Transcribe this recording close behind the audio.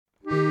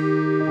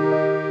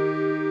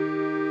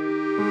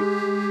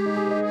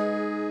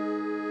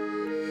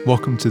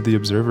Welcome to the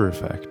Observer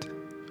Effect,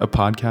 a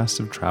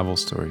podcast of travel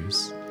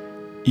stories.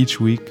 Each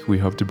week, we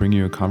hope to bring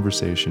you a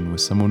conversation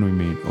with someone we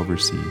meet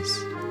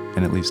overseas,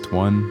 and at least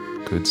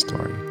one good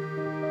story.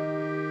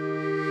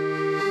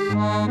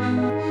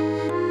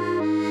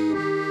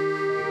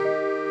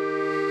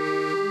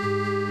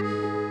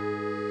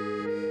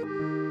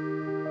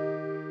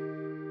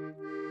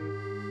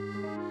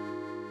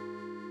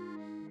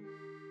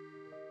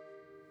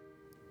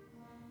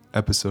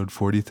 Episode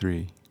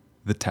 43,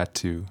 The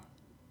Tattoo,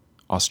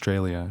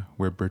 Australia,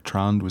 where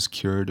Bertrand was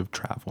cured of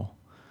travel.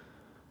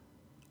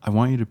 I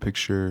want you to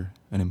picture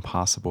an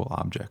impossible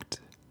object.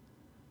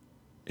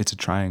 It's a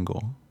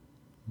triangle,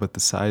 but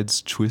the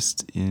sides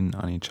twist in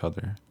on each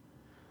other.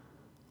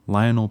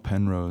 Lionel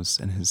Penrose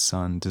and his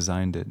son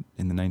designed it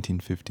in the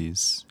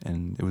 1950s,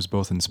 and it was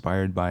both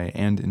inspired by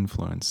and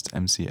influenced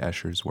M.C.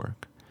 Escher's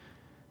work.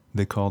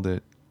 They called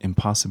it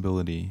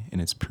impossibility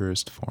in its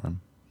purest form.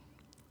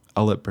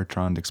 I'll let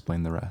Bertrand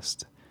explain the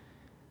rest.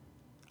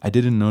 I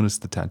didn't notice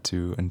the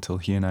tattoo until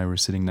he and I were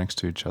sitting next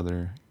to each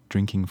other,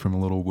 drinking from a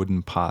little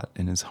wooden pot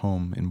in his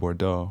home in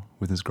Bordeaux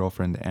with his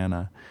girlfriend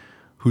Anna,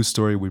 whose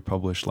story we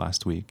published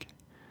last week.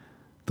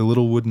 The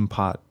little wooden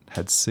pot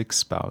had 6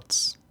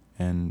 spouts,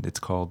 and it's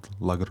called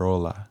la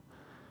Grolla.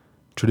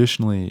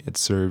 Traditionally, it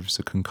serves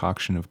a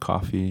concoction of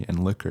coffee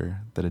and liquor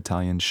that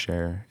Italians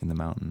share in the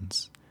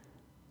mountains.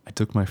 I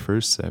took my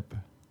first sip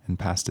and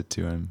passed it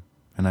to him,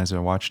 and as I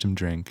watched him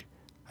drink,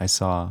 I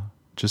saw,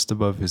 just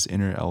above his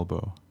inner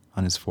elbow,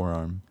 on his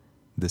forearm,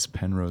 this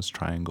Penrose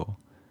triangle.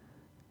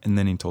 And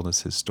then he told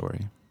us his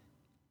story.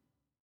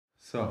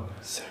 So,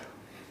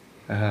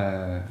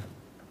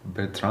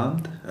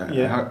 Bertrand?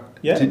 Bertrand.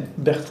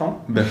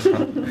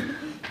 Bertrand.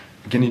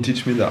 Can you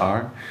teach me the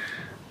R?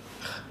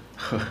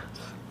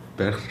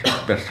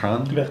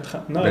 Bertrand?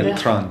 No,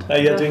 Bertrand.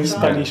 You're doing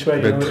Spanish way.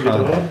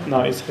 Bertrand.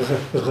 No, it's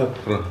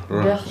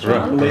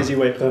Bertrand. lazy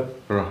way.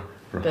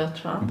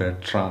 Bertrand.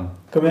 Bertrand.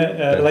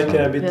 Like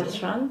a bit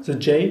Bertrand. the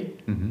J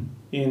Mm-hmm.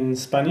 in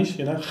Spanish,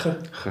 you know.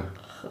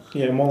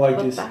 Yeah, more like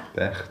this.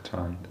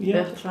 Bertrand.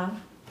 Yeah, Bertrand.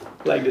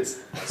 like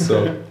this.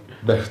 So,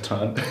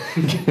 Bertrand,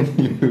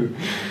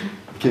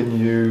 can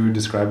you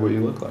describe what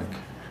you look like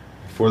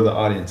for the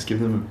audience? Give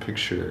them a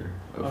picture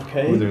of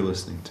who they're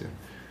listening to.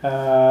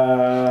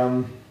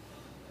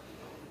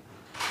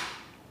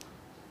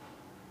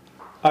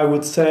 I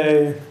would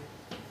say,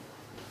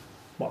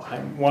 well,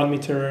 I'm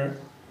 1.88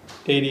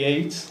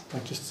 m,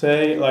 like just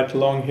say, like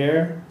long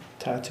hair,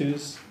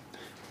 tattoos.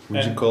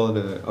 Would you call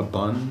it a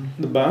bun?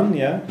 The bun,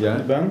 yeah. Yeah?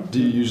 The bun. Do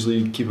you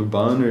usually keep a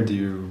bun or do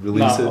you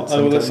release it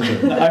sometimes?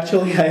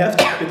 Actually, I have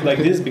to keep it like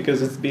this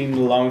because it's been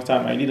a long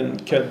time. I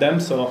didn't cut them,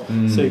 so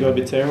you go a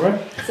bit everywhere.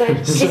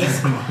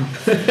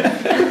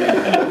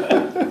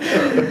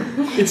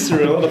 It's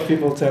true. A lot of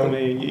people tell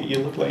me you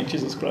look like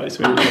Jesus Christ.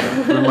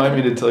 Remind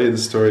me to tell you the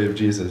story of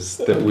Jesus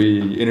that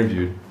we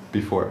interviewed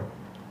before.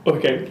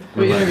 Okay.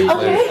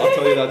 I'll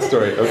tell you that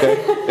story, okay?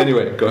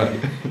 Anyway, go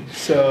ahead.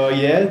 So,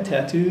 yeah,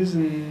 tattoos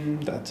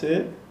and that's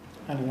it.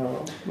 I don't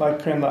know, like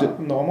kind of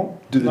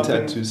normal. Do the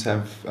tattoos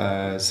have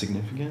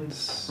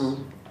significance?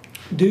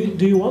 Do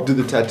you what? Do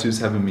the tattoos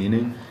have a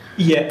meaning?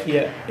 Yeah.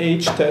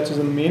 Each tattoo has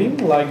a meaning.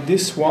 Like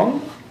this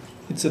one,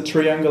 it's a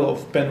triangle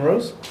of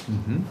Penrose.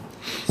 Mm-hmm.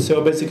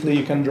 So basically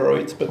you can draw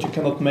it, but you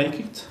cannot make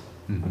it.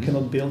 Mm-hmm. You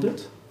cannot build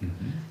it.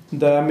 Mm-hmm.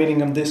 The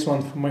meaning of this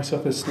one for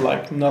myself is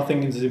like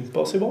nothing is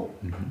impossible.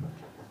 Mm-hmm.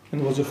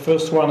 And it was the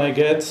first one I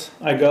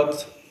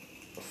got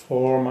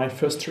for my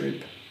first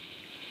trip.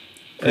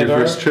 Your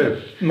first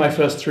trip? My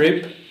first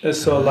trip.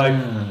 So like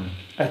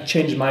I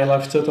changed my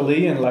life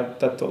totally, and like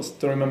that was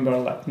to remember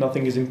like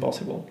nothing is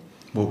impossible.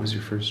 What was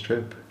your first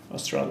trip?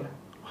 Australia.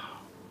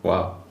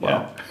 Wow.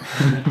 Yeah.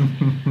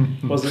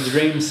 It was a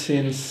dream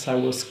since I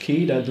was a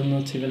kid. I do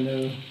not even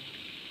know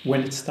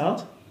when it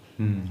started.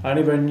 I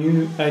never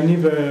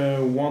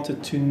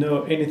wanted to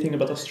know anything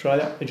about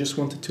Australia. I just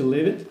wanted to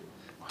live it,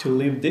 to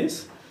live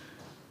this.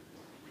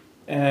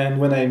 And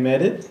when I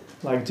met it,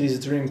 like this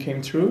dream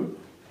came true,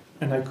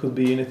 and I could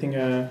be anything.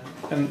 And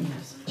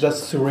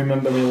just to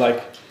remember me,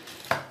 like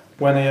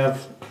when I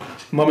have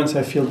moments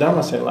I feel down,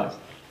 I say like,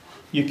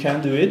 you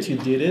can do it, you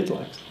did it,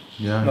 like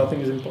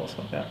nothing is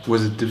impossible. Yeah.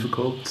 Was it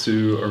difficult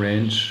to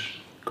arrange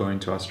going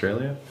to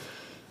Australia?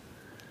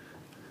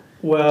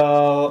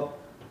 Well,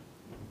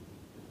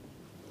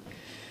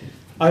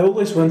 I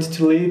always wanted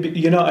to live,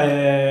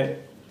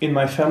 in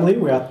my family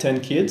we are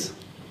 10 kids.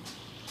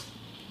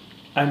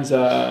 I'm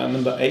the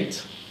number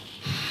 8.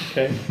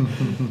 Okay.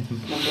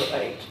 Number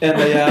 8. And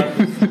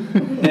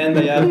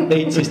I have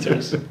 8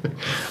 sisters. 8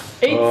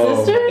 sisters? 8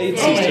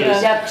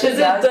 sisters. Yeah. Is it,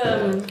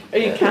 are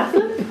you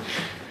Catholic?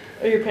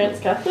 Are your parents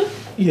Catholic?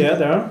 Yeah,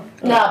 they are.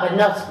 No, but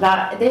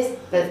not this.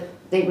 But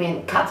they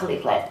mean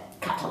Catholic,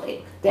 like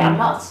Catholic. They are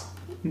not.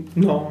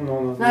 No.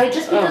 No,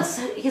 just because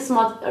his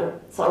mother.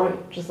 Sorry,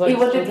 Just like he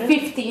was children?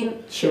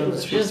 15. Sure.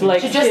 Just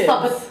like She just kids.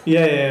 stopped.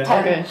 Yeah.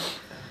 10. Okay.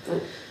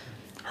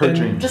 Her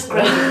dream. Just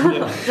crazy.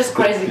 Just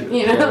crazy.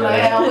 You know,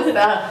 like I always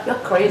thought, you're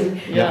crazy.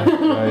 Yeah.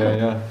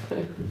 Yeah.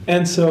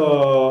 And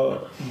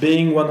so,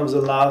 being one of the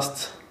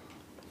last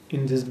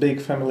in this big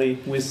family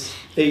with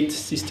 8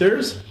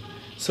 sisters.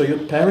 So your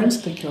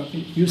parents take care of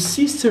you, your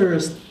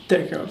sisters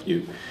take care of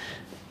you.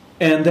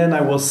 And then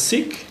I was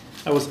sick,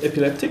 I was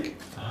epileptic.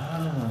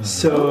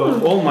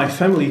 So all my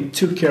family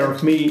took care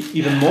of me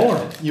even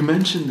more. You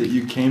mentioned that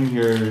you came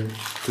here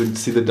to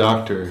see the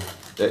doctor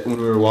when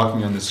we were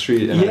walking on the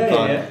street, and I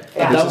thought,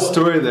 there's a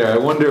story there. I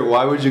wonder,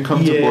 why would you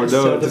come to Bordeaux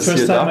so to the see a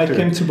first time doctor? I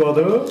came to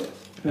Bordeaux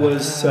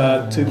was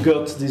to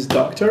go to this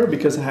doctor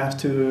because I have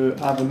to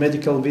have a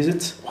medical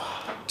visit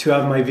to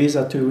have my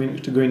visa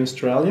to go in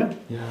Australia.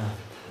 Yeah.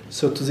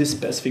 So to this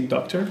specific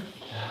doctor.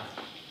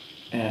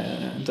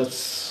 And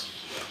that's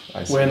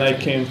see. when I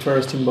came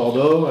first in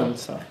Bordeaux and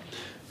so.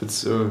 But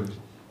so,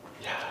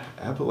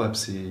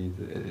 epilepsy,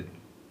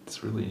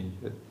 it's really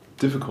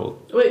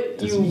difficult. Wait,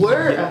 disease. you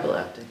were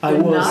epileptic? I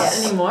You're was. not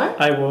anymore?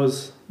 I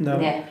was, no.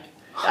 Yeah.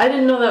 I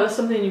didn't know that was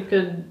something you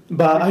could.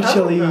 But recover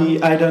actually,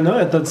 from. I don't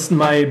know. That's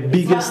my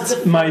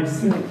biggest,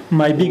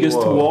 my biggest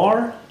Whoa.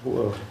 war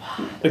Whoa.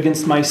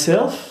 against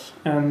myself,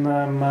 and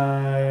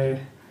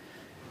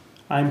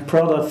I'm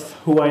proud of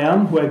who I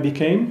am, who I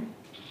became,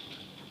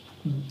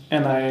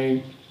 and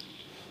I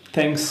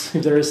thanks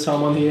if there is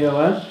someone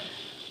here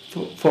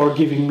for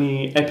giving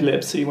me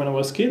epilepsy when I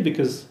was a kid,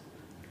 because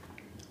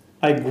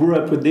I grew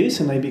up with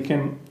this and I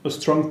became a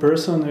strong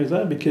person with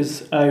that,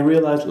 because I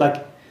realized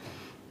like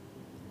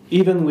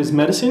even with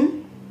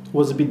medicine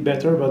was a bit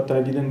better, but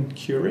I didn't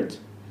cure it.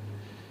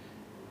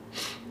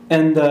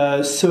 And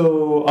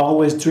so I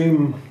always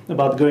dream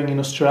about going in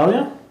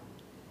Australia,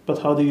 but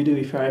how do you do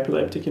if you're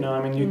epileptic? You know,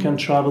 I mean, you can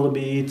travel a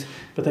bit,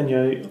 but then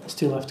you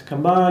still have to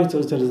come back.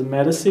 So there's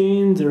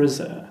medicine, there is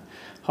a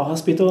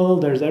hospital,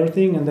 there's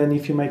everything, and then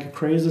if you make a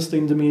crisis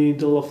in the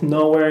middle of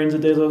nowhere in the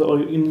desert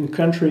or in the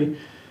country,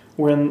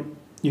 when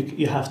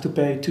you have to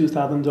pay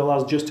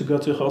 $2,000 just to go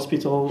to the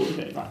hospital.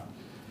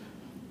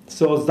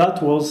 So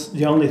that was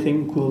the only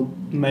thing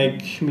could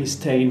make me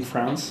stay in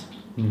France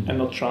and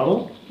not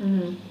travel.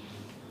 Mm-hmm.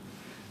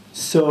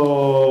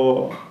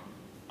 So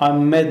I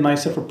made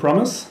myself a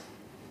promise.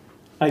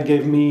 I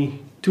gave me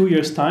 2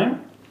 years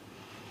time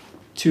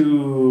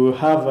to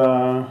have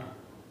a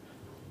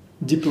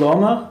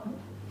diploma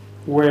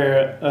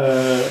where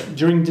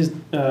during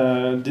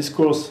this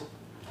course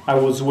I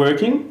was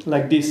working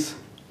like this.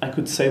 I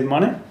could save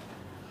money,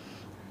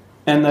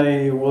 and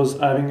I was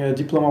having a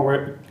diploma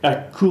where I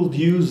could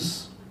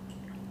use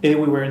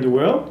everywhere in the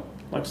world,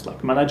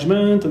 like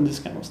management and this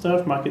kind of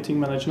stuff, marketing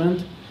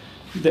management.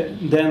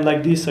 Then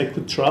like this I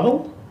could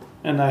travel,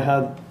 and I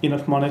had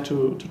enough money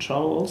to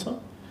travel also.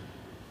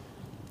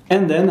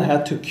 And then I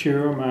had to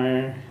cure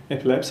my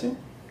epilepsy.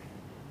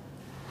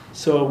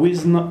 So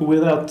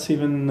without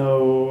even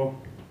know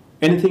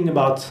anything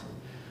about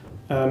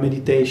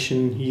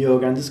meditation,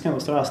 yoga, and this kind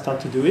of stuff, I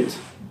started to do it.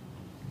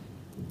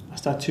 I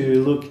start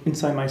to look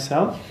inside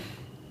myself,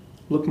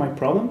 look my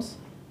problems,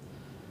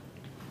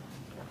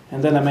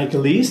 and then I make a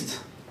list,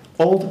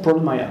 all the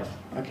problem I have.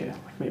 Okay,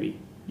 like maybe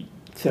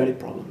 30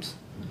 problems.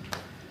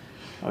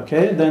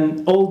 Okay,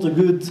 then all the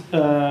good,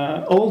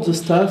 all the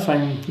stuff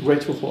I'm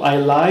grateful for, I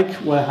like,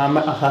 what I'm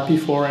happy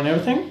for and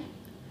everything.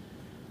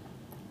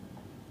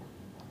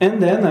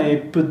 And then I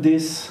put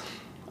this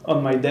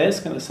on my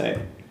desk and I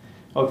say,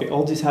 okay,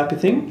 all these happy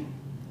things,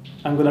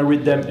 I'm gonna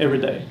read them every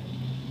day.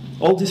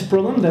 All this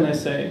problem, then I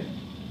say,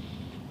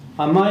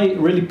 am I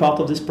really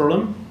part of this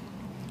problem?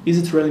 Is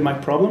it really my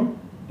problem?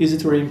 Is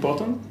it really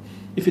important?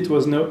 If it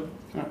was no,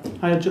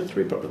 I had just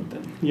 3 problems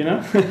then, you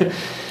know?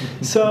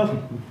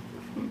 So,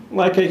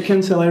 like I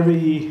cancel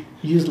every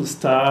useless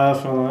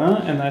stuff,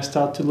 and I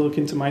start to look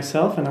into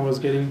myself, and I was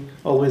getting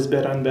always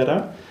better and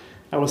better.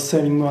 I was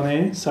saving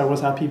money, so I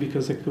was happy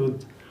because I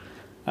could,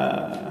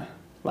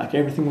 like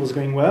everything was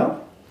going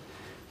well.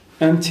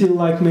 Until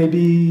like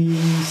maybe,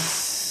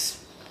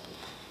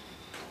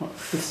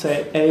 let's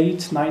say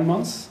 8-9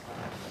 months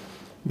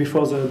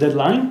before the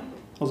deadline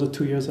of the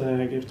 2 years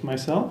I gave to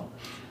myself.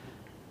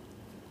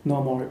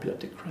 No more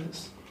epileptic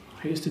crisis.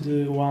 I used to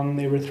do one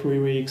every 3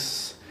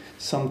 weeks,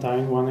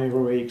 sometimes one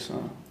every week.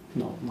 So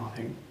no,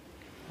 nothing.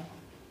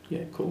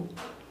 Yeah, cool.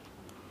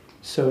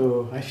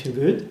 So I feel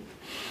good.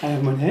 I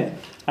have money.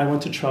 I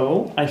want to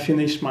travel. I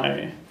finished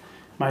my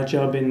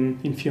job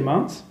in few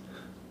months.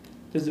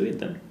 Let's do it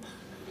then.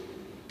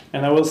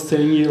 And I was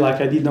telling you,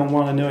 like, I didn't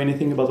want to know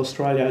anything about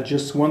Australia. I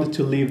just wanted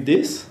to leave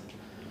this.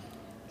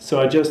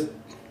 So I just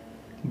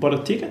bought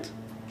a ticket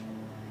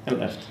and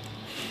left.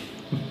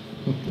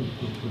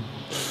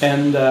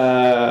 And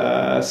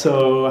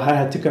so I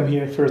had to come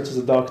here first as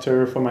a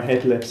doctor for my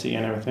epilepsy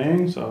and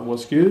everything. So it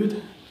was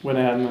good. When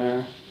I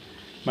had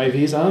my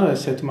visa, I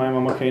said to my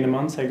mom, okay, in a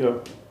month I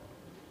go.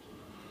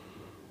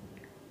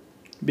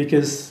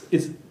 Because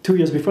it's 2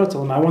 years before I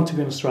told them I want to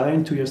be in Australia,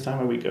 in 2 years' time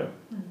I will go.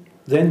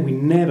 Then we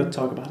never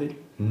talk about it.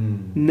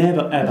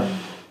 Never, ever.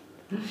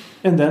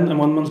 And then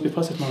 1 month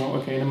before I said to my mom,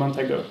 okay, in a month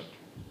I go.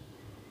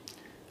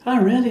 Ah,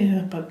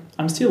 really? But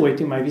I'm still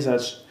waiting my visa.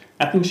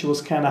 I think she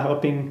was kind of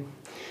hoping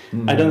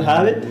I don't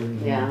have it.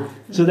 Yeah.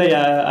 So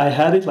I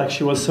had it, like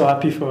she was so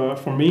happy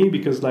for me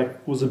because like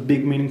it was a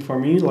big meaning for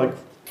me, like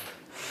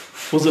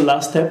was the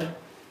last step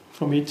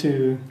for me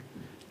to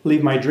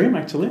live my dream,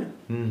 actually.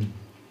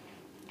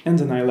 And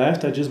then I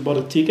left. I just bought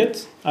a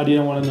ticket. I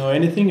didn't want to know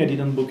anything. I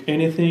didn't book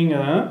anything.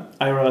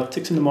 I arrived at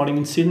 6 in the morning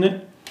in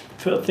Sydney.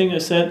 First thing I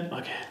said,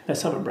 okay,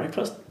 let's have a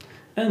breakfast.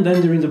 And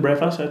then during the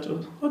breakfast, I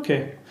thought,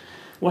 okay,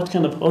 what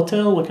kind of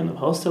hotel, what kind of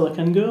hostel I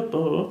can go?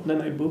 Blah, blah, blah.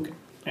 Then I book,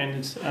 and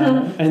it's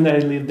and I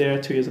lived there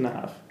 2 years and a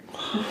half.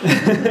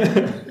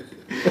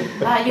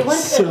 You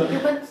went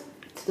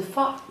to the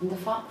farm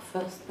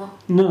first, no?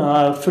 No,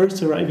 I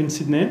first arrived in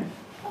Sydney.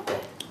 Okay.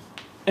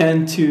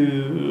 And to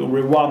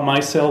reward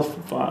myself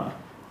for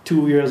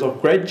 2 years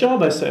of great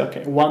job, I say,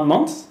 okay, 1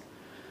 month,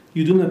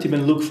 you do not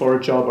even look for a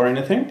job or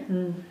anything,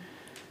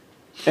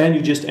 and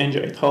you just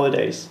enjoy it,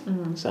 holidays.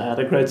 So I had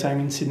a great time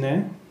in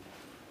Sydney,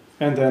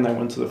 and then I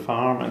went to the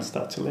farm and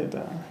started to live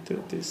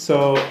this.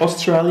 So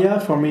Australia,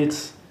 for me,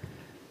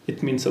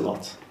 it means a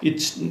lot.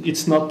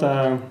 It's not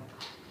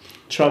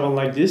travel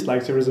like this,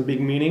 like there is a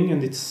big meaning,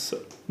 and it's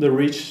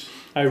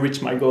I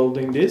reached my goal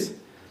doing this.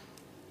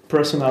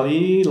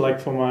 Personally, like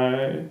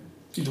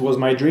it was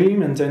my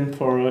dream, and then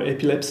for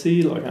epilepsy,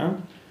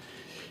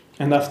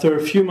 and after a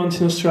few months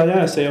in Australia,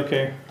 I say,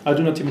 okay, I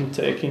do not even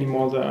take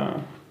anymore the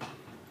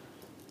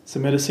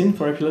medicine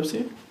for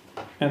epilepsy,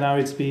 and now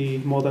it's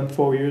been more than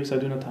 4 years I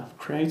do not have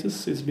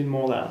crisis. It's been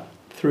more than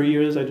 3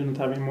 years I do not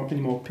have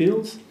any more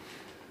pills,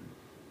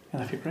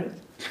 and I feel great.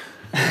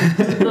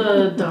 Does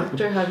the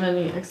doctor have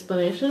any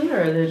explanation,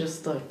 or are they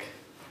just like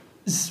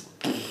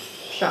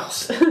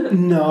shocked?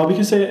 No,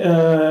 because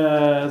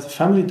the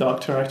family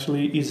doctor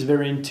actually is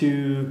very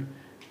into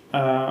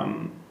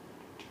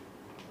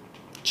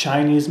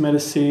Chinese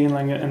medicine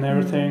and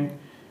everything.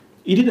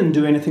 He didn't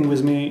do anything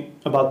with me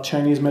about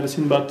Chinese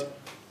medicine, but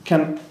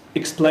can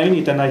explain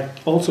it, and I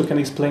also can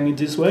explain it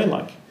this way,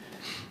 like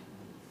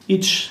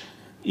if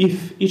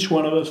each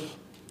one of us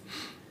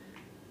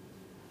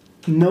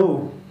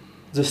know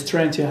the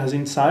strength he has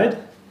inside,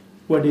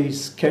 what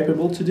he's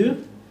capable to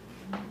do,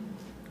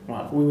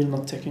 well, we will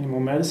not take any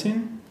more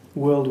medicine,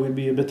 world will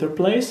be a better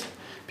place,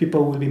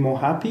 people will be more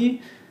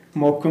happy,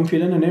 more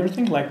confident and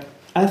everything. Like,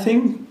 I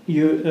think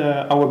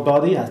our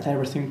body has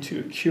everything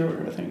to cure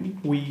everything.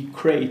 We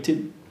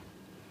created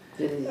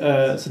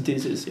the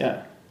disease,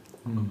 yeah.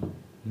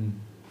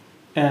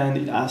 And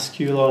it asks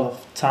you a lot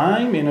of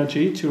time,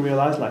 energy to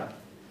realize, like,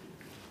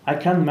 I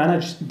can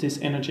manage this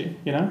energy,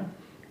 you know?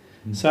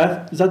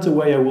 So that's the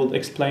way I would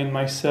explain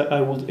myself.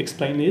 I would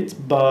explain it,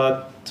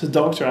 but the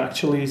doctor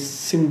actually,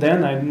 since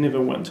then, I never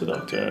went to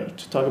doctor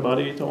to talk about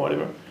it or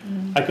whatever.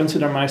 I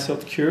consider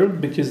myself cured,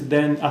 because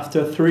then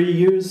after 3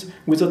 years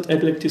without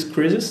epileptic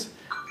crisis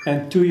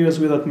and 2 years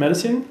without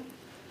medicine,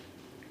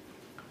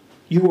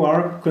 you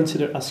are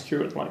considered as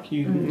cured. Like,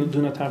 you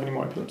do not have any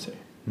more epilepsy.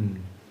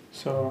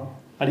 So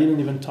I didn't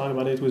even talk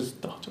about it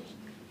with doctors.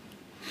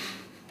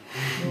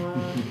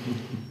 Wow.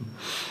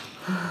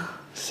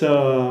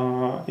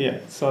 So yeah,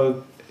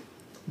 so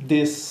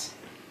this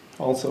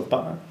also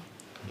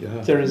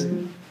there is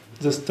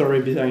the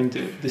story behind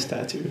this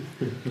tattoo.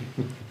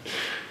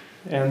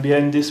 And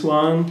behind this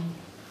one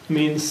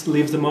means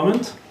live the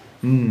moment.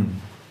 You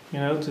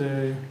know,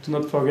 do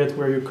not forget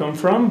where you come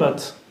from,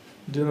 but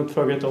do not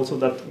forget also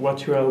that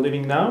what you are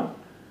living now,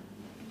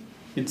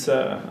 it's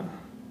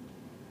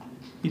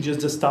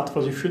just the start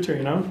for the future,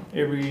 you know.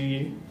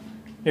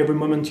 Every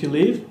moment you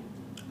live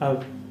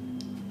have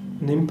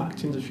an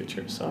impact in the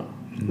future, so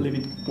live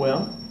it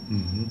well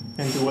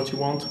and do what you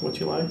want, what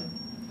you like.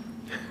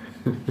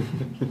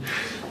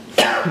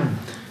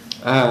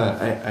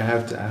 I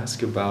have to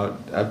ask about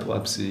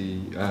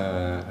epilepsy.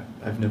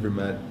 I've never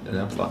met an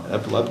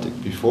epileptic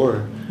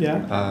before. Yeah.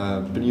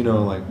 But you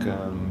know, like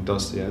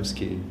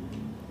Dostoevsky,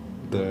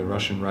 the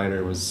Russian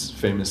writer, was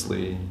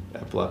famously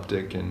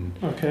epileptic, and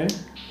Okay. it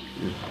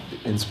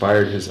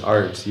inspired his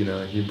art. You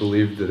know, he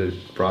believed that it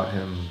brought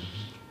him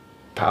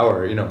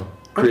power. You know,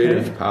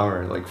 creative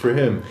power. Like, for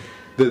him,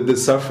 the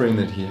suffering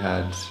that he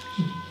had.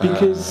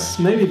 Because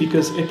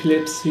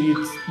epilepsy,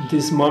 it's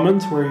this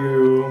moment where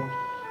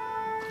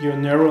your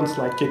neurons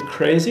like get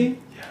crazy.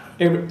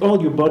 Yeah.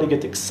 All your body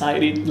get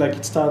excited. Like,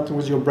 it starts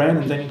with your brain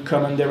and then it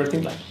comes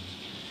everything. Like,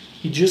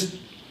 it just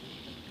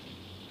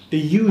a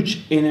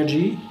huge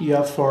energy you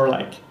have for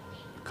like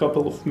a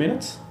couple of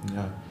minutes.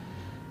 Yeah.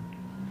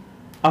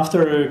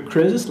 After a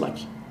crisis, like,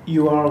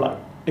 you are like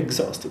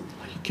exhausted.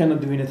 Like, you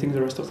cannot do anything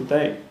the rest of the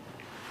day.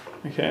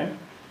 Okay.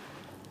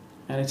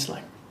 And it's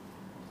like,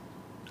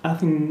 I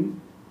think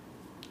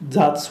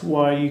that's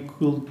why you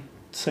could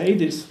say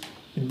this.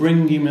 It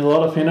brings him a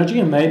lot of energy,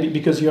 and maybe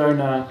because you are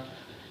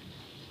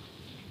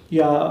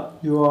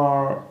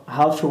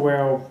half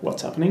aware of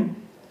what's happening.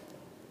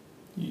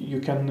 You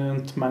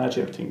cannot manage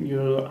everything.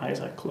 Your eyes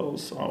are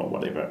closed or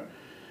whatever,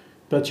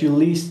 but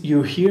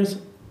you hear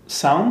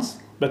sounds,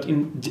 but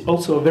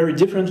also very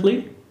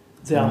differently.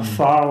 They are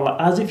far,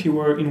 as if you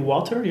were in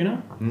water, you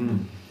know.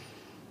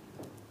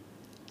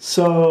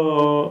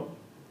 So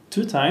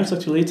 2 times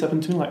actually it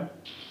happened to me. Like,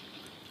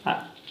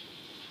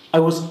 I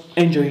was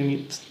enjoying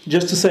it.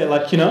 Just to say,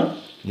 like, you know,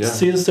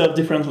 see stuff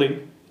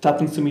differently. It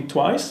happened to me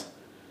twice.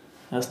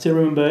 I still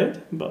remember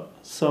it, but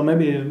so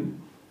maybe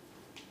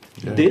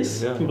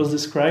He was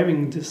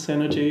describing this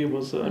energy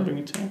was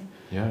bringing to him.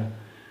 Yeah.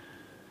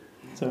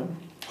 So.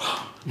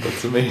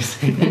 That's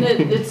amazing. And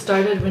it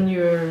started when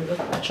you were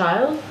a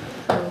child?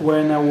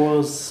 When I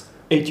was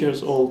 8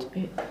 years old.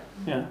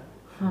 Yeah.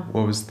 Huh.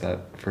 What was that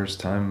first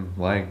time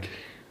like?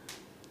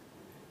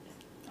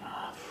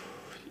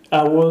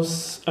 I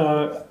was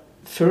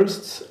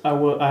first.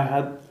 I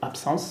had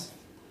absence.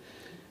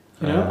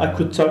 You know, I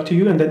could talk to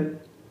you and then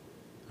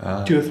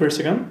 2 or 3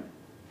 seconds.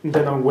 And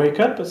then I wake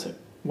up. I say,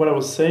 what I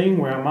was saying,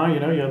 where am I? You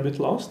know, you're a bit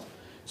lost.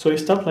 So I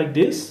stopped like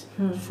this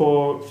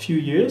for a few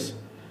years.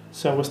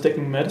 So I was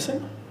taking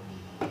medicine.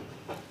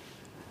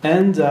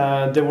 And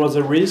there was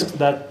a risk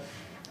that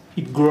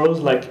it grows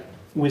like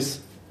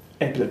with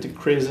epileptic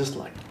crisis,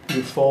 like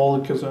you fall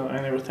because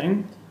and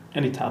everything.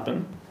 And it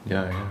happened.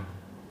 Yeah.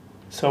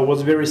 So I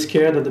was very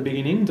scared at the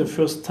beginning. The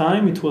first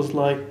time it was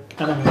like,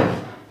 I don't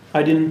know,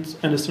 I didn't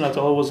understand at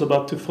all. I was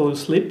about to fall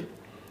asleep.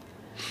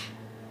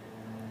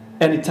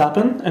 And it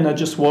happened, and I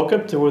just woke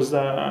up. There was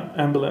an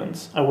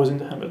ambulance. I was in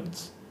the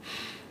ambulance.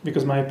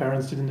 Because my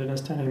parents didn't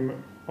understand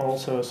him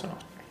also, so.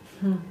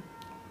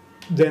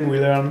 Then we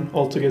learned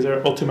all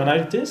together how to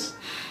manage this.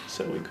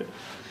 So we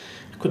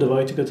could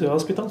avoid to go to the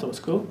hospital. That was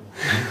cool.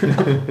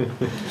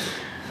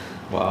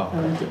 Wow.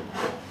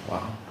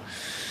 Wow.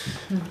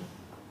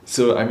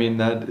 So, I mean,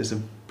 that is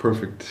a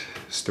perfect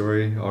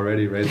story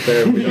already right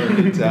there. We don't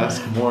need to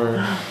ask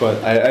more.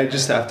 But I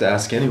just have to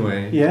ask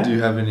anyway. Yeah? Do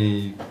you have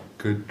any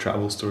good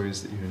travel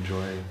stories that you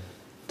enjoy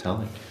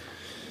telling?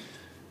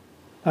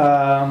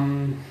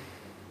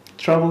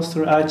 Travel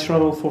story. I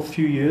traveled for a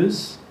few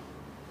years.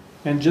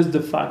 And just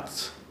the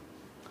fact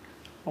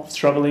of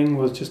traveling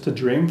was just a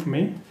dream for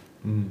me.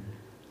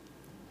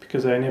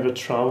 Because I never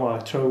travel. I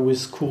traveled with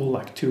school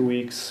like 2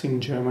 weeks in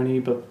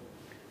Germany, but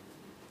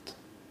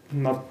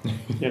not,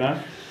 you know.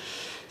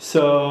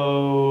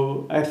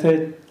 So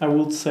I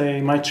would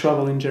say my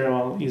travel in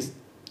general is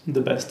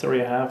the best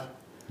story I have.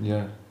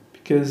 Yeah.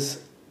 Because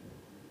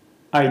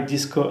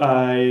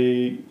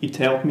it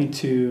helped me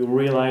to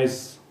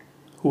realize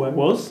who I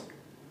was,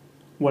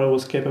 what I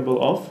was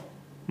capable of,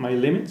 my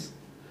limits.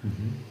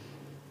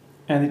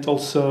 And it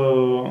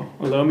also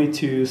allowed me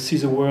to see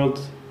the world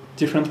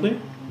differently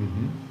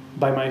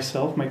by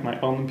myself, make my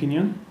own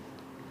opinion.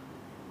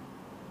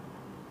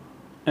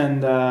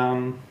 And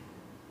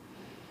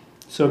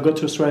so go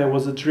to Australia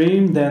was a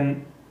dream.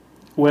 Then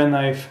when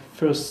I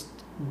first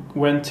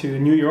went to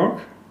New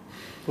York,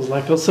 it was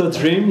like also a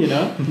dream, you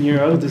know. New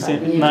York, the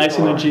same nice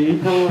energy,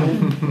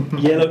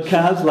 yellow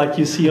cabs like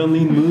you see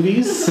only in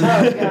movies.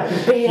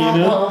 You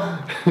know.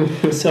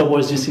 So it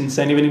was just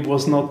insane. Even if it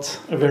was not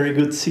a very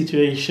good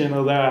situation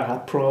or there, I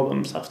had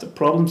problems after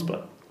problems,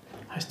 but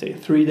I stayed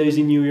 3 days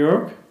in New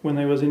York when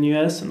I was in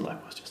US, and like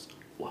was just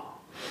wow.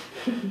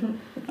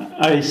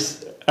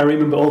 I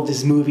remember all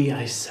this movie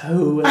I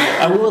saw. And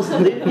I was,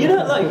 you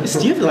know, like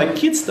still like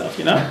kid stuff,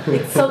 you know.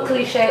 It's so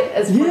cliche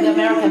as for the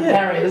American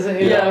Paris,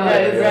 you know,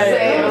 right.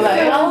 Same,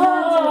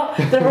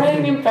 like the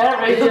rain in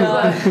Paris.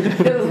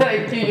 It's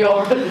like New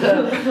York,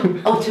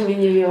 the autumn in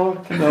New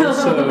York.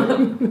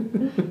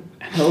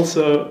 And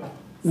also,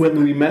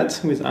 when we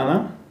met with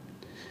Anna,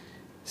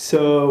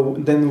 so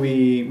then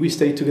we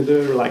stayed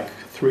together like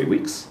 3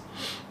 weeks.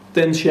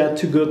 Then she had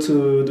to go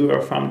to do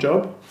her farm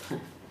job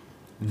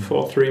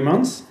for 3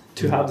 months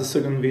to have the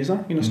second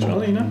visa in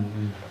Australia, you know.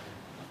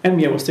 And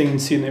me, I was staying in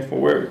Sydney for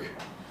work.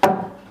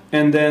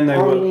 And then I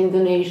was in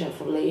Indonesia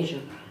for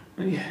leisure.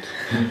 Yeah.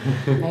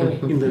 Maybe.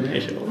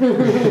 Indonesia.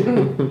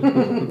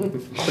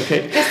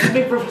 Okay. Just to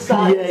be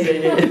precise.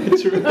 Yeah.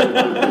 True.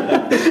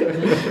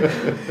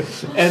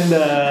 And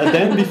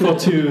then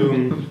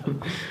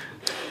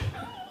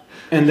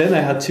and then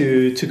I had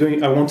to go.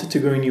 I wanted to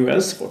go in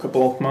US for a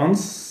couple of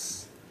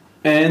months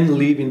and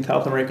live in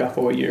South America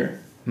for a year.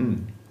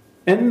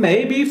 And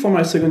maybe for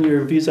my second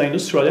year visa in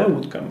Australia, I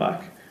would come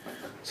back.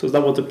 So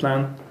that was the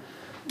plan.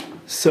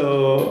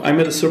 So I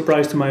made a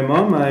surprise to my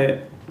mom.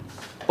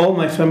 All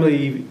my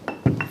family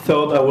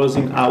thought I was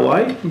in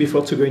Hawaii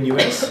before to go in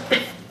US.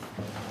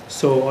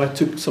 So I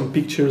took some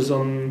pictures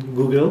on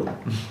Google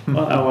on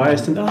Hawaii. I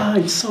said,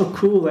 it's so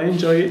cool, I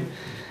enjoy it.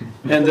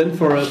 And then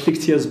for her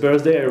 60th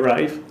birthday, I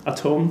arrived at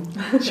home.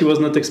 She was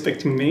not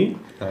expecting me.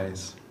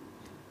 Nice.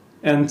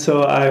 And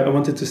so I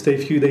wanted to stay a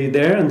few days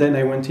there, and then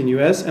I went in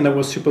US, and I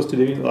was supposed to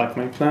do like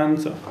my plan.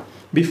 So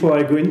before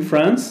I go in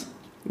France,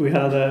 we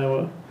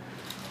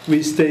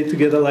stayed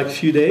together like a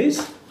few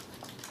days.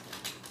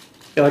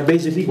 Like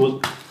basically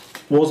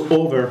was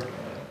over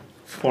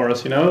for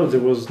us, you know.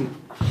 There was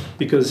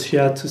because she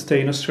had to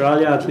stay in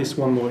Australia at least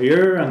 1 more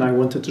year, and I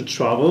wanted to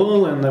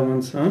travel, and I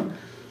went.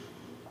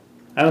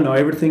 I don't know.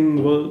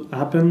 Everything will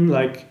happen.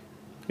 Like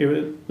it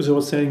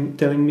was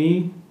telling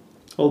me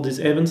all these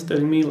events,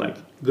 telling me like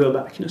go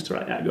back in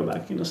Australia. Go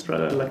back in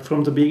Australia. Like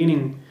from the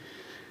beginning,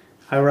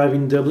 I arrived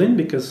in Dublin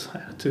because I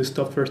had to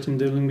stop first in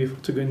Dublin before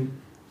to go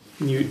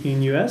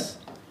in US,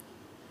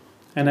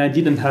 and I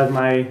didn't have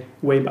my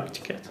way back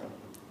ticket.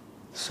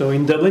 So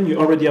in Dublin, you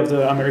already have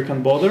the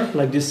American border.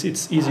 Like this,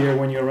 it's easier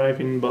when you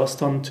arrive in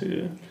Boston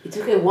to. It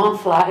took one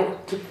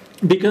flight to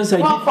Because I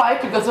Well,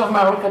 fight because of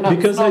American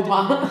Because I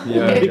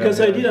Yeah. I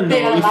didn't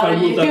They know if I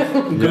allow would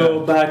have you.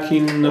 go back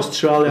in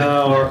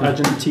Australia or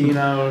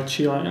Argentina or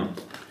Chile.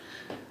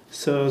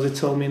 So they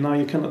told me, no,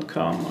 you cannot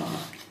come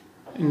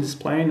in this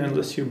plane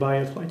unless you buy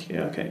a flight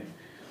here. Okay.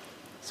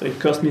 So it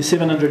cost me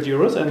 700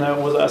 euros, and I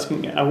was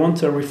asking, I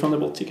want a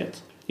refundable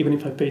ticket, even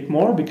if I paid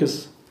more,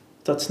 because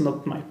that's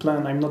not my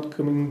plan. I'm not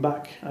coming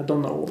back. I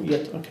don't know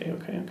yet. Okay.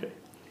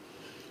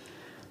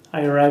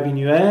 I arrive in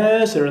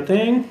US,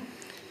 everything.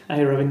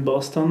 I arrive in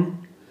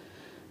Boston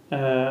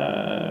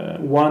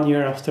 1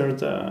 year after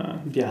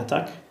the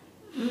attack.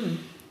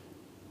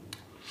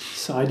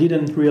 So I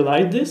didn't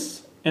realize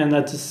this, and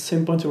at the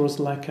same point there was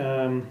like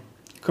a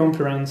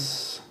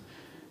conference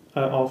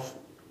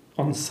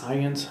on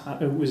science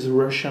with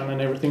Russian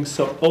and everything.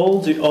 So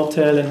all the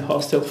hotel and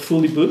hostel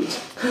fully booked.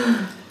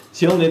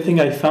 The only thing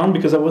I found,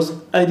 because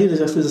I did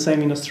exactly the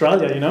same in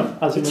Australia,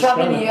 as in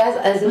Travel in the Australia. US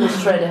as in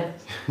Australia.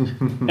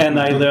 And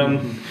I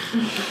learned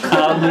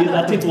early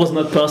that it was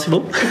not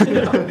possible.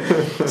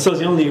 So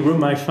the only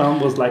room I found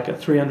was like a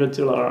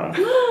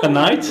 $300 a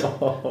night.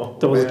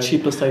 That was the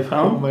cheapest I Oh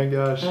found. my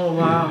gosh. Oh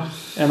wow.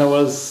 And I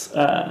was,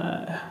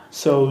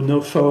 so no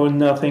phone,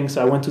 nothing.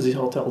 So I went to the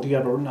hotel. Do you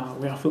have no,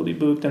 we are fully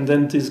booked. And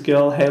then this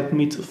girl helped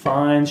me to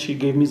find, she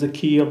gave me the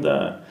key of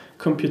the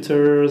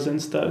computers and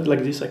stuff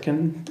like this. I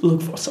can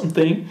look for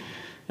something.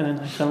 And then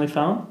I finally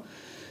found.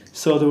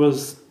 So there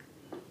was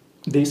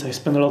this, I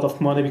spent a lot of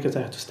money because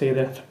I had to stay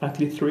there for at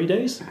least 3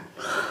 days.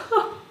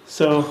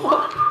 So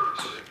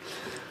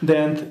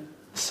then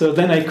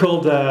I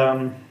called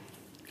the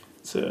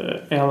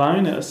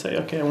airline and I say,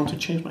 okay, I want to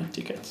change my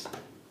tickets.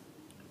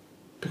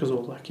 Because I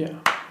was like, yeah,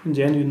 in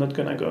the end you're not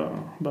gonna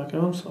go back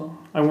home, so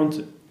I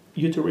want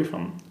you to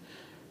refund.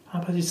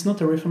 But it's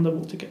not a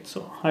refundable ticket.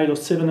 So I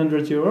lost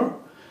 700 euro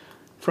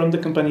from the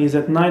company. Is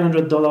at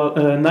 $900,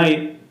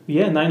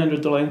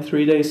 $900 in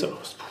 3 days. So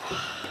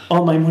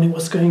all my money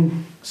was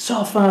going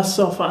so fast.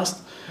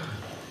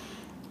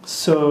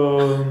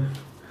 So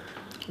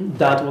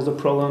that was a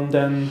problem.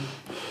 Then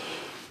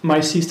my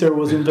sister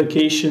was in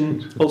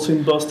vacation, also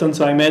in Boston,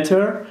 so I met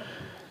her,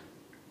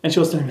 and she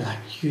was telling me like,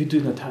 you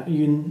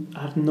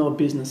have no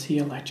business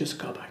here. Like, just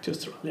go back to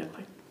Australia.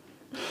 Like,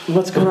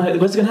 what's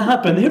gonna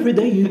happen? Every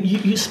day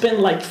you spend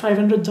like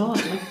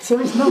 $500. Like,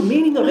 there is no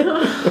meaning of it.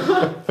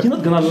 You're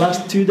not gonna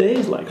last 2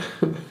 days. Like,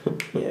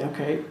 yeah,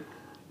 okay.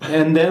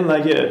 And then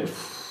like, yeah.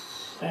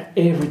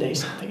 Every day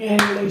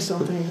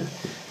something.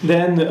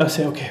 Then I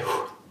say, okay,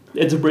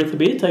 let's breathe a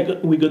bit.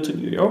 We go to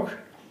New York.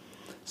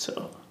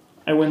 So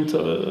I went.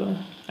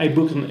 I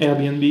booked an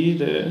Airbnb.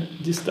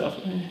 This stuff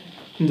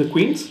in the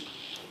Queens.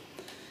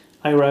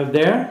 I arrived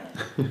there.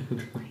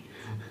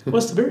 It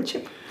was very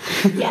cheap.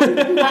 Yeah.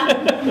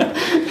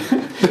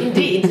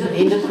 Indeed,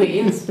 in the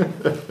Queens.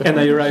 And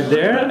I arrived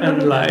there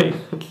and like,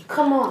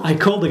 Come on. I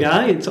called the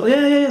guy. And so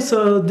yeah.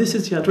 So this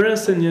is the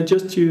address, and you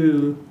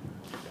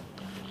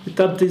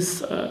tap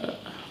this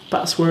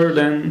password,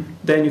 and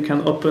then you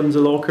can open the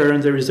locker,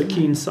 and there is a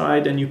key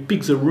inside, and you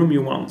pick the room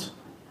you want.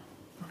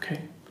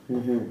 Okay.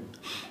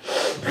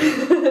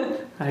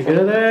 I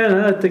go there,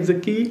 and I take the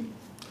key,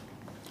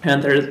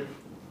 and there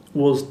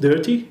was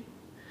dirty,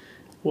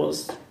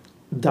 was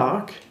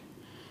dark,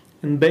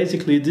 and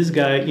basically this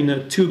guy in a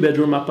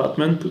 2-bedroom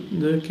apartment put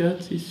the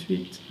cat is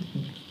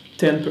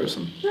 10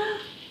 person.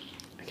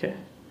 Okay.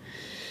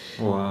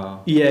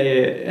 Wow. Yeah,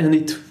 and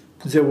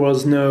there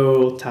was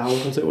no towel,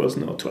 there was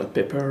no toilet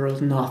paper,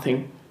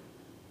 nothing.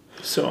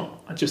 So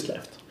I just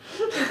left.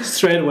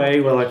 Straight away,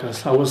 well,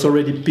 I was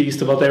already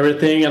pissed about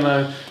everything,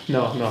 and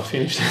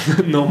finished,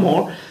 no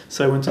more.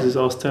 So I went to this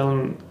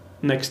hostel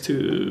next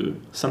to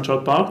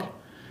Central Park.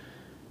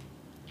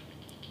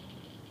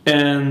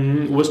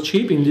 And it was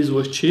cheap, indeed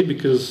was cheap,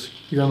 because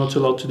you are not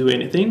allowed to do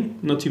anything,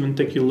 not even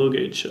take your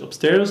luggage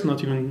upstairs,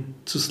 not even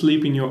to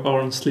sleep in your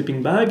own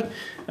sleeping bag.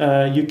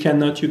 You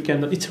cannot,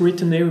 it's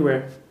written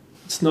everywhere.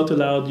 It's not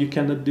allowed, you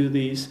cannot do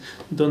this,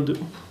 don't do.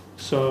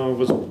 So I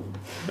was a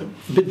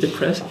bit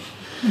depressed.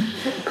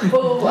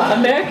 Oh,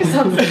 America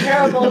sounds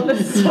terrible in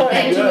this story.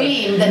 And to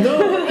him, that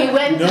he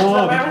went to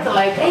America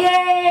like,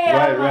 yay,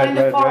 I'm in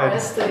the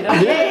forest. You know,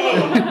 yay.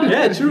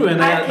 Yeah, true. And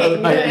I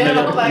had a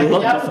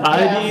lot of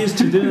ideas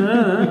to do.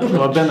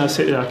 Well, then I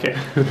said, okay,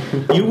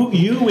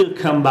 you will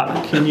come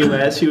back in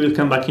US, you will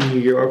come back in New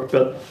York,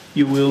 but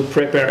you will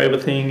prepare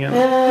everything.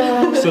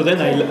 So then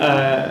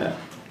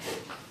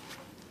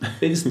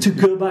to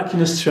go back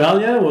in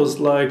Australia was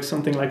like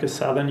something like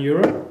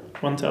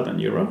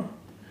 €1,000.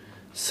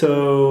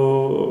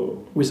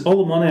 So with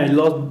all the money I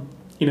lost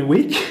in a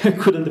week, I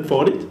couldn't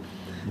afford it.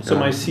 So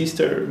my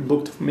sister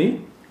booked for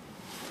me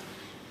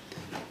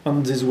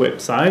on this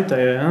website.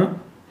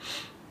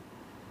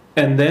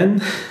 And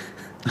then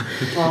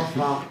Oh,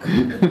 fuck.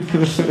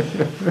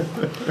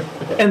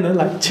 and then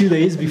like 2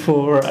 days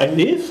before I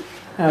leave,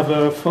 I have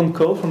a phone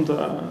call from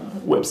the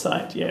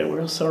website. Yeah,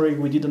 we're sorry,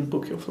 we didn't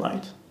book your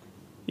flight.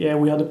 Yeah,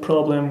 we had a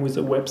problem with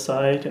the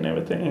website and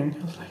everything.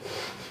 I was like,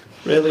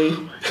 really?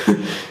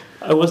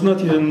 I was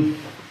not even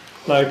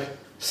like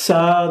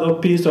sad or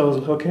pissed. I was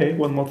like, okay,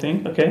 one more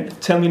thing. Okay,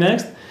 tell me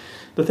next.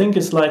 The thing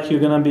is like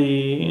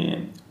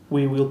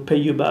we will pay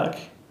you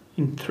back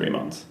in 3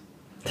 months.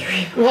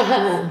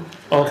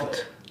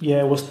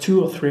 Yeah, it was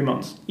 2 or 3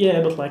 months.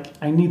 Yeah, but like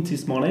I need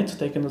this money to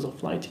take another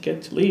flight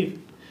ticket to leave.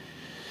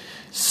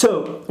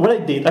 So what I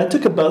did, I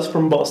took a bus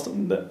from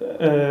Boston.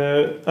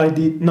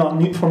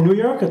 From New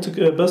York. I took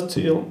a bus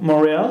to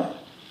Montreal,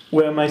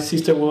 where my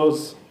sister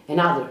was.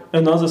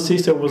 Another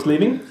sister was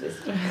living.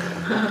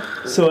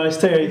 So I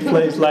stayed at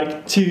place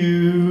like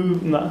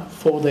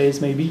 4 days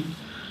maybe.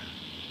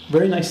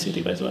 Very nice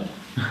city, by the way.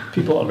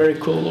 People are very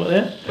cool over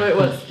there. Wait,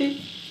 what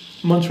city?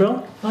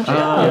 Montreal.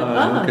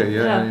 Okay,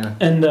 yeah.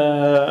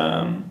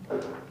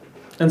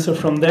 And so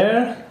from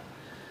there,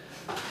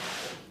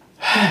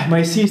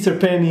 my sister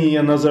paid me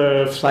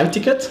another flight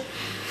ticket.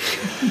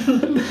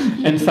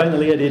 And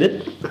finally I did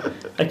it.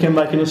 I came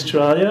back in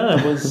Australia.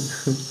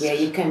 Yeah,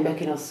 you came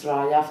back in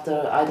Australia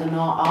after I don't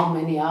know how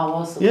many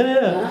hours.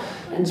 Yeah.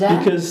 And then?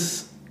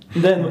 Because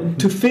then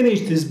to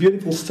finish this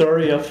beautiful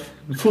story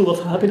full of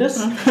happiness,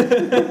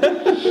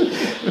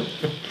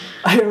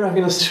 I arrived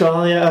in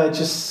Australia.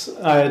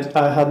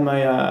 I had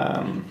my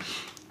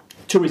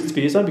tourist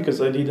visa because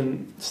I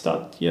didn't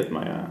start yet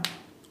my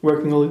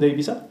working holiday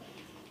visa.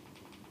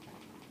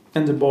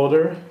 And the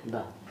border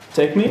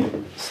take me.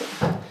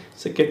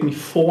 So it took me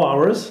 4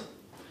 hours.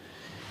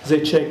 They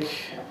check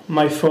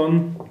my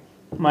phone,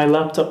 my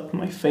laptop,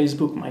 my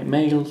Facebook, my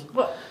mails,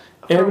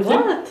 everything.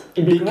 What?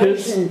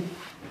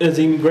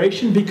 The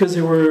immigration, because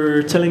they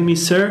were telling me,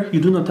 sir, you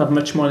do not have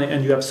much money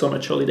and you have so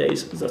much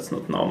holidays. That's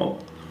not normal.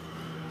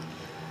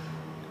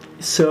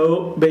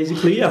 So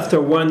basically,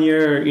 after 1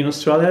 year in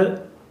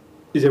Australia,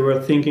 they were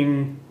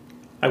thinking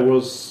I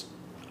was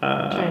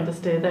trying to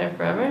stay there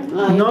forever?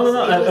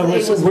 No. I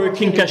was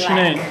working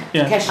cash-in.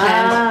 Yeah.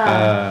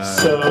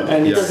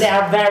 Because they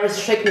are very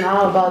strict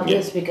now about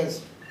this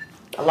because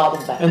a lot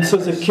of that. And so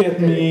they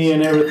kept me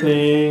and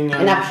everything.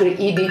 And actually,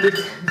 he did it.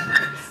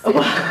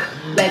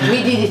 Like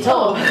we did it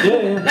all.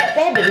 Yeah.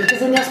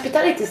 Because in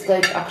hospitality, it's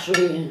like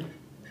actually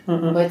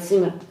quite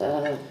similar.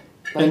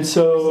 And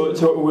so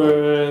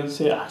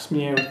they asked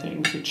me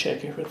everything, to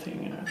check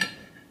everything,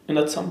 and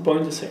at some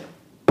point they say,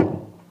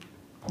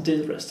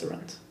 "This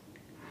restaurant."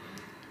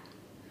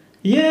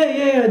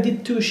 Yeah, I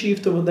did 2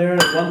 shifts over there,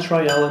 1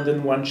 trial and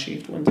then 1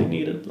 shift when they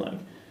needed, like,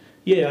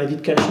 I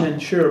did cash-in,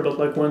 sure, but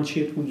like 1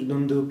 shift we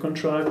don't do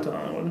contract,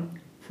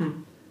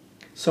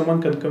 Someone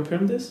can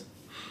confirm this?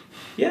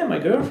 Yeah, my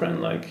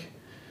girlfriend, like.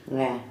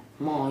 Yeah,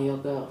 more your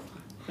girlfriend.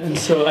 And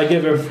so I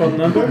gave her a phone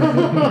number.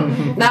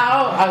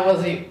 Now I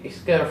was his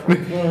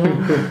girlfriend.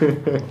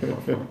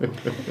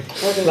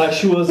 Like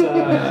she was,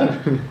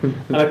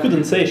 I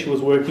couldn't say she was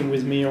working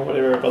with me or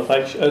whatever, but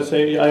like I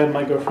say, I have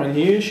my girlfriend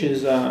here.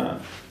 She's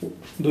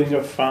doing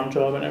her farm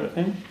job and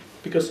everything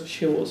because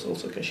she was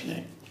also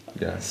cashing.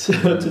 Yeah. So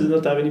did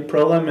not have any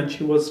problem, and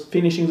she was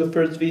finishing the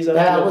first visa.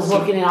 I was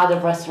working in other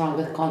restaurant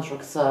with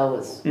contracts, so I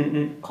was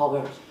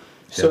covered.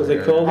 So they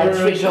called her. I had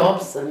 3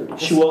 jobs, and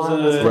she was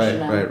right.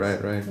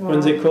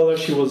 When they called her,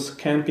 she was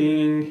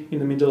camping in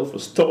the middle of a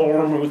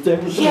storm with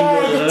everything.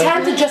 Yeah, the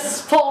tent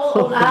just fall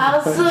on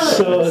us.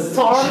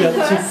 Storm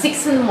at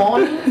 6 in the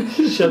morning.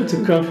 She had to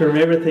confirm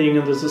everything,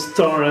 and there's a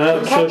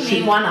storm. So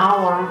she 1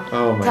 hour.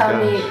 Oh my Tell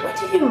God. me, what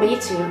did you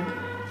meet him?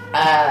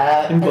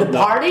 At the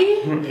party?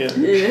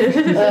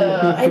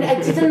 Yeah. And I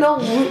didn't know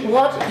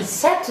what he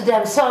said to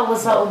them, so I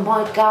was like, oh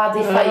my God,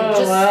 if I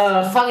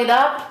just fuck it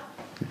up.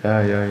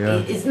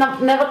 Yeah. It's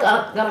never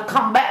gonna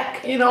come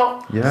back,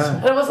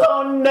 Yeah. It was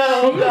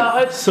no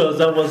God. So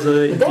that was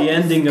the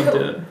ending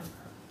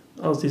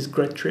of this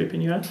great trip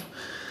in US.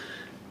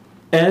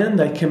 And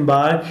I came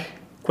back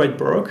quite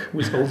broke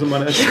with all the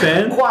money I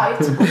spent.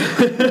 Quite.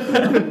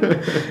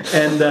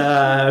 And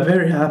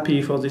very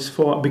happy for this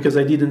because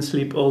I didn't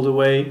sleep all the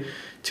way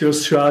to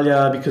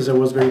Australia because I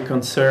was very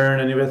concerned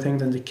and everything.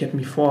 Then they kept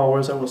me 4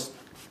 hours. I was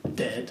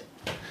dead.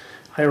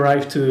 I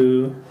arrived to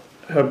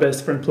her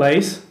best friend's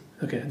place.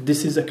 Okay,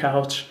 this is a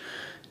couch.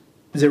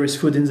 There is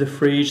food in the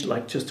fridge,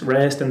 like just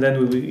rest, and then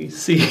we will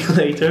see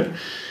later.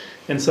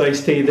 And so I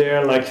stayed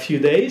there like a few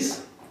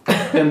days,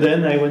 and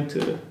then I went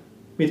to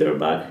meet her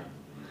back.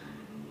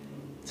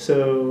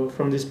 So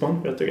from this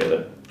point, we're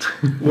together.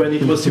 When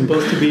it was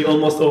supposed to be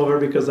almost over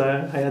because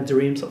I had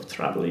dreams of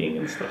traveling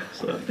and stuff.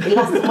 So It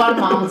lasted 1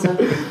 month.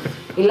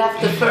 He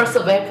left the 1st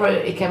of April,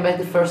 he came back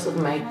the 1st of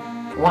May.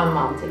 1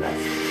 month he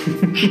left.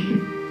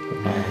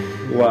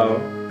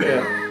 Wow.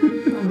 Yeah.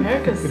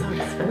 America's so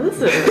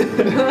expensive.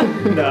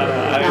 No,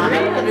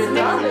 It's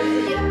not.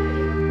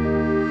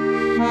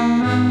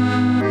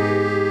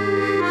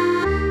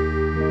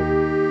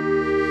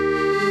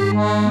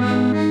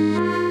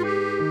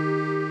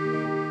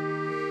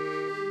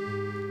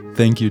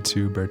 Thank you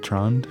to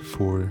Bertrand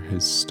for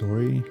his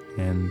story,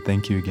 and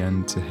thank you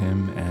again to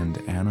him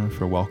and Anna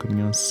for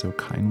welcoming us so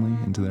kindly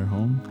into their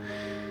home.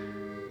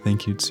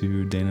 Thank you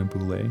to Dana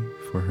Boulé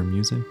for her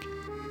music.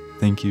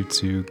 Thank you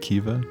to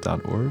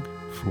kiva.org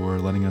for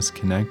letting us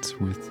connect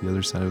with the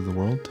other side of the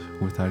world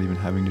without even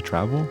having to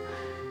travel.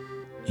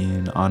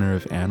 In honor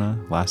of Anna,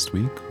 last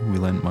week, we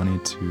lent money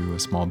to a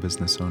small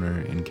business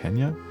owner in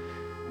Kenya.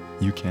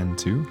 you can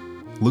too.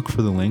 Look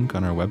for the link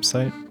on our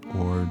website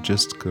or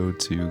just go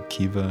to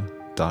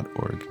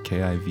kiva.org,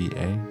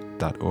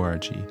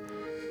 kiva.org.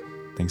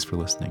 Thanks for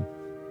listening.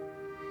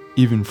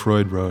 Even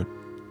Freud wrote,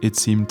 "It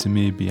seemed to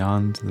me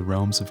beyond the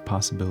realms of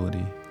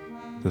possibility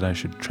that I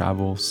should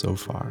travel so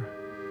far."